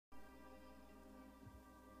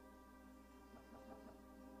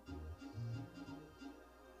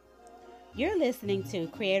You're listening to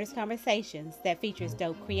Creators Conversations that features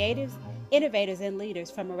dope creatives, innovators, and leaders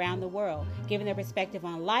from around the world, giving their perspective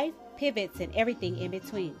on life, pivots, and everything in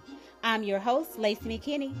between. I'm your host, Lacey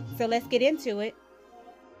McKinney, so let's get into it.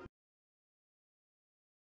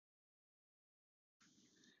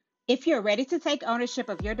 If you're ready to take ownership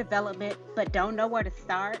of your development but don't know where to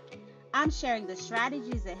start, I'm sharing the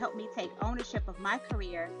strategies that help me take ownership of my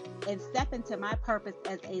career and step into my purpose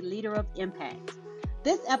as a leader of impact.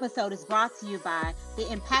 This episode is brought to you by the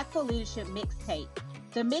Impactful Leadership Mixtape.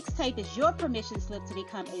 The mixtape is your permission slip to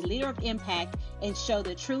become a leader of impact and show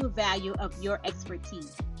the true value of your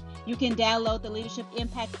expertise. You can download the Leadership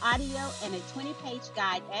Impact audio and a 20-page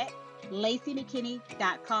guide at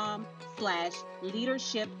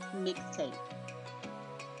laceymckinney.com/leadership mixtape.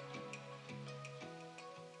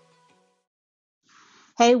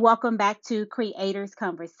 Hey, welcome back to Creators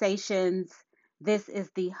Conversations. This is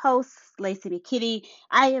the host, Lacey McKinney.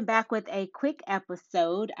 I am back with a quick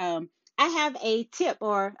episode. I have a tip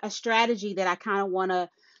or a strategy that I kind of want to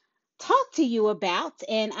talk to you about,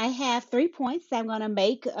 and I have 3 points I'm going to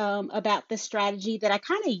make about the strategy that I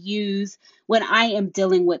kind of use when I am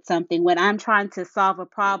dealing with something, when I'm trying to solve a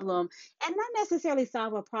problem, and not necessarily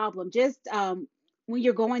solve a problem, just when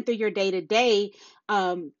you're going through your day to day.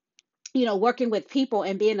 Working with people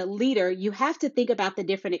and being a leader, you have to think about the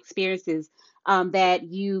different experiences that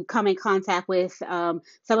you come in contact with, some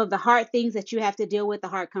of the hard things that you have to deal with, the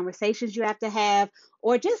hard conversations you have to have,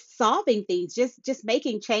 or just solving things, just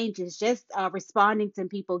making changes, just responding to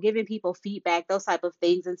people, giving people feedback, those type of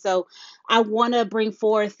things. And so I want to bring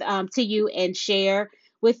forth to you and share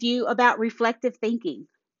with you about reflective thinking.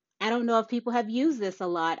 I don't know if people have used this a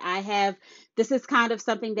lot. I have. This is kind of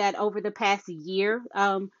something that over the past year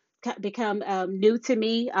become new to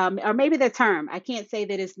me, or maybe the term. I can't say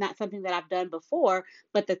that it's not something that I've done before,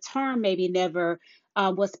 but the term maybe never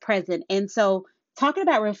was present. And so, talking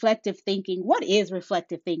about reflective thinking, what is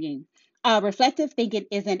reflective thinking? Reflective thinking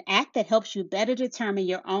is an act that helps you better determine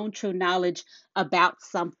your own true knowledge about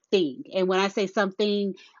something. And when I say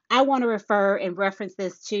something, I want to refer and reference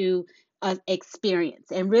this to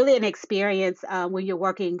experience, and really an experience when you're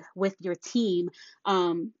working with your team,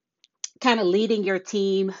 um, kind of leading your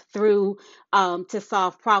team through to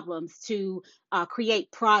solve problems, to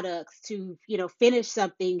create products, to finish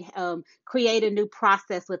something, create a new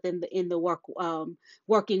process within the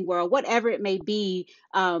working world, whatever it may be.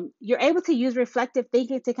 You're able to use reflective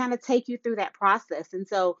thinking to kind of take you through that process. And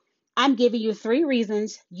so I'm giving you 3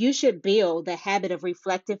 reasons you should build the habit of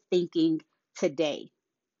reflective thinking today.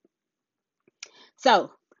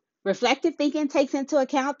 So, reflective thinking takes into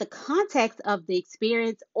account the context of the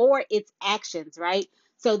experience or its actions, right?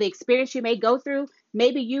 So, the experience you may go through,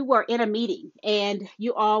 maybe you were in a meeting and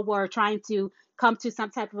you all were trying to come to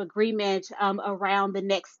some type of agreement around the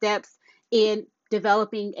next steps in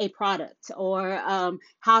developing a product, or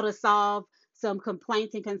how to solve some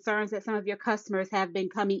complaints and concerns that some of your customers have been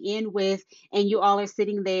coming in with, and you all are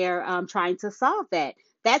sitting there trying to solve that.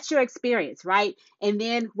 That's your experience, right? And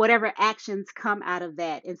then whatever actions come out of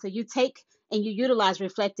that. And so you take and you utilize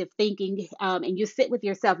reflective thinking, and you sit with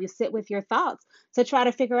yourself, you sit with your thoughts to try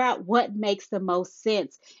to figure out what makes the most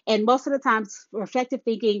sense. And most of the times, reflective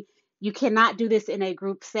thinking, you cannot do this in a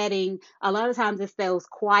group setting. A lot of times it's those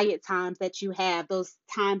quiet times that you have, those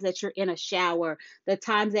times that you're in a shower, the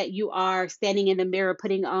times that you are standing in the mirror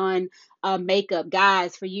putting on makeup.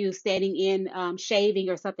 Guys, for you standing in shaving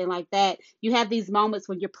or something like that, you have these moments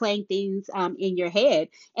when you're playing things in your head,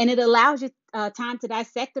 and it allows you time to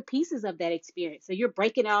dissect the pieces of that experience. So you're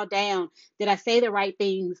breaking it all down. Did I say the right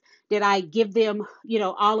things? Did I give them,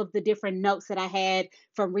 all of the different notes that I had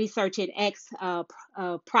from researching X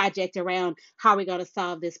project around how we're going to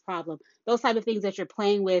solve this problem? Those type of things that you're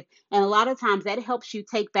playing with. And a lot of times that helps you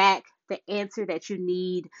take back the answer that you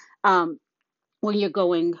need when you're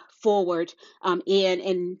going forward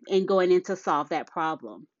and going in to solve that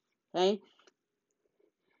problem. Okay.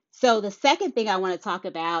 So the second thing I want to talk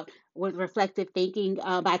about with reflective thinking,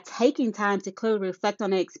 by taking time to clearly reflect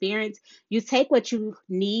on the experience, you take what you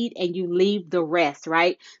need and you leave the rest,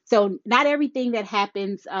 right? So not everything that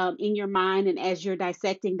happens in your mind and as you're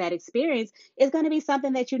dissecting that experience is going to be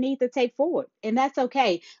something that you need to take forward, and that's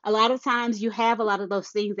okay. A lot of times you have a lot of those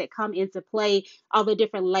things that come into play, all the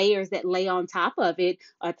different layers that lay on top of it,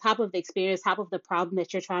 on top of the experience, top of the problem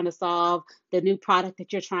that you're trying to solve, the new product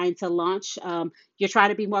that you're trying to launch. You're trying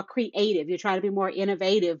to be more creative. You're trying to be more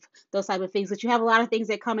innovative, those type of things. But you have a lot of things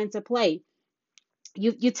that come into play.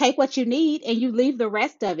 You take what you need and you leave the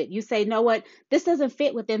rest of it. You say, no, what, this doesn't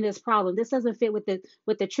fit within this problem. This doesn't fit with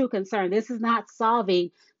the true concern. This is not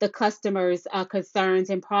solving the customer's concerns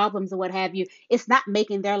and problems and what have you. It's not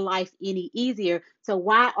making their life any easier. So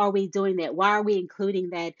why are we doing that? Why are we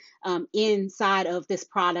including that inside of this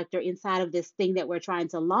product or inside of this thing that we're trying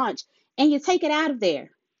to launch? And you take it out of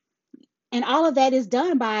there. And all of that is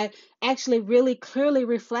done by actually really clearly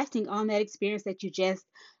reflecting on that experience that you just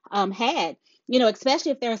had.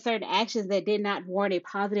 Especially if there are certain actions that did not warrant a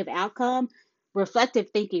positive outcome. Reflective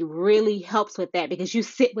thinking really helps with that because you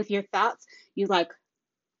sit with your thoughts. You like,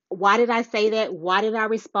 why did I say that? Why did I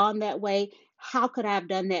respond that way? How could I have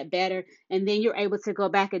done that better? And then you're able to go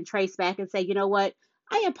back and trace back and say, you know what?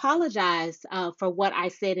 I apologize for what I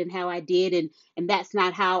said and how I did, and that's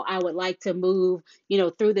not how I would like to move,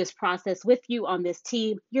 through this process with you on this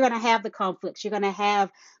team. You're going to have the conflicts. You're going to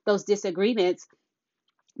have those disagreements,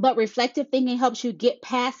 but reflective thinking helps you get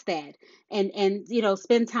past that and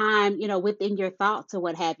spend time within your thoughts or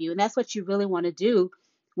what have you, and that's what you really want to do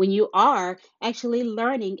when you are actually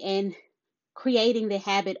learning and creating the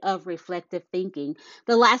habit of reflective thinking.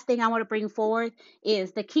 The last thing I want to bring forward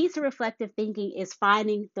is the key to reflective thinking is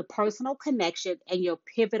finding the personal connection and your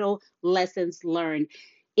pivotal lessons learned.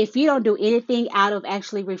 If you don't do anything out of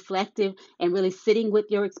actually reflective and really sitting with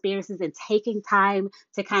your experiences and taking time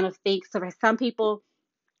to kind of think, so for some people,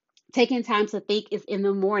 taking time to think is in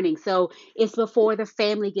the morning. So it's before the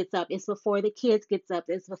family gets up, it's before the kids gets up,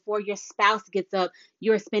 it's before your spouse gets up.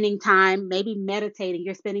 You're spending time maybe meditating,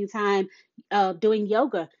 you're spending time doing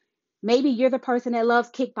yoga. Maybe you're the person that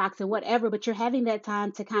loves kickboxing, whatever, but you're having that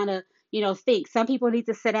time to kind of, think. Some people need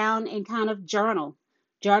to sit down and kind of journal.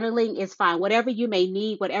 Journaling is fine, whatever you may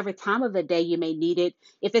need, whatever time of the day you may need it.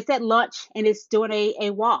 If it's at lunch and it's doing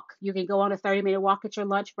a walk, you can go on a 30-minute walk at your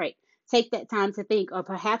lunch break. Take that time to think, or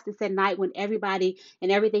perhaps it's at night when everybody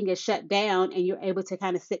and everything is shut down and you're able to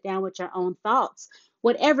kind of sit down with your own thoughts.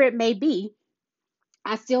 Whatever it may be,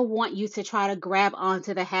 I still want you to try to grab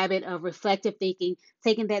onto the habit of reflective thinking,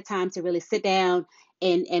 taking that time to really sit down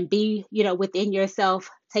and be, within yourself.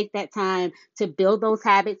 Take that time to build those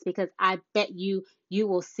habits because I bet you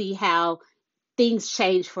will see how things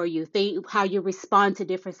change for you. Think how you respond to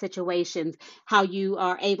different situations, how you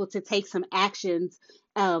are able to take some actions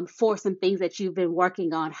for some things that you've been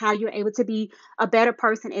working on, how you're able to be a better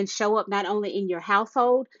person and show up not only in your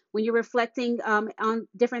household when you're reflecting on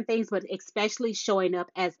different things, but especially showing up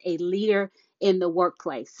as a leader in the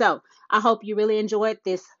workplace. So I hope you really enjoyed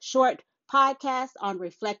this short podcast on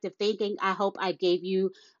reflective thinking. I hope I gave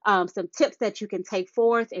you some tips that you can take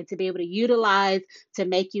forth and to be able to utilize to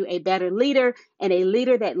make you a better leader and a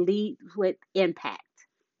leader that leads with impact.